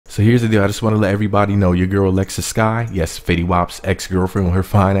So here's the deal. I just want to let everybody know your girl Alexis Sky, yes, Fetty Wap's ex-girlfriend with her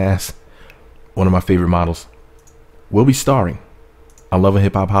fine ass, one of my favorite models, will be starring on Love and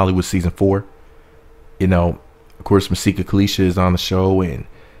Hip Hop Hollywood season 4. You know, of course, Masika Kalisha is on the show, and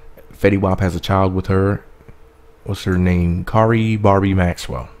Fetty Wap has a child with her. What's her name? Kari Barbie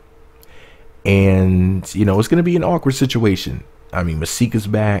Maxwell. And, you know, it's going to be an awkward situation. I mean, Masika's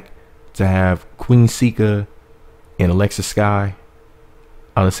back to have Queen Sika and Alexis Sky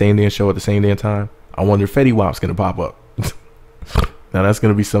on the same damn show at the same damn time. I wonder if Fetty Wap's going to pop up. Now, that's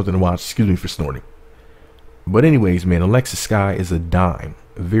going to be something to watch. Excuse me for snorting. But anyways, man, Alexis Sky is a dime.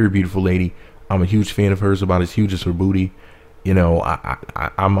 A very beautiful lady. I'm a huge fan of hers, about as huge as her booty. You know,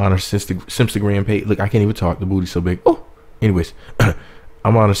 I'm on her Simstagram page. Look, I can't even talk. The booty's so big. Oh, anyways,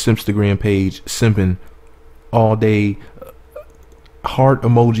 I'm on her Simstagram page, simping all day, heart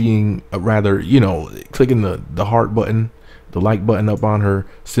emojiing, rather, you know, clicking the heart button, the like button up on her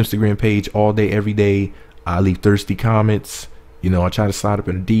Simstagram page all day, every day. I leave thirsty comments. You know, I try to slide up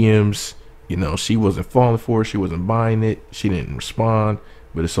in her DMs. You know, she wasn't falling for it. She wasn't buying it. She didn't respond,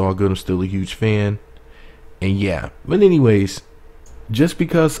 but it's all good. I'm still a huge fan. And yeah, but anyways, just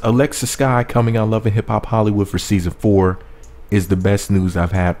because Alexis Sky coming on Love and Hip Hop Hollywood for season 4 is the best news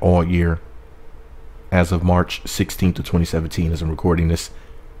I've had all year as of March 16th of 2017 as I'm recording this.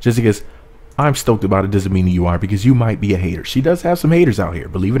 Just because I'm stoked about it doesn't mean that you are, because you might be a hater. She does have some haters out here.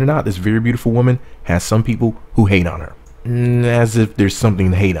 Believe it or not, this very beautiful woman has some people who hate on her. As if there's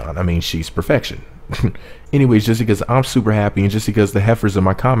something to hate on. I mean, she's perfection. Anyways, just because I'm super happy, and just because the heifers in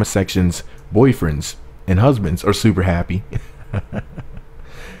my comment sections, boyfriends and husbands, are super happy,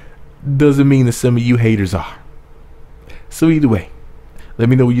 doesn't mean that some of you haters are. So either way, let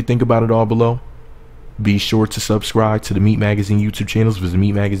me know what you think about it all below. Be sure to subscribe to the Meat Magazine YouTube channels. Visit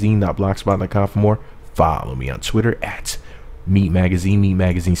meatmagazine.blogspot.com for more. Follow me on Twitter at Meat Magazine, Meat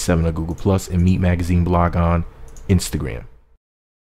Magazine 7 on Google+, and Meat Magazine blog on Instagram.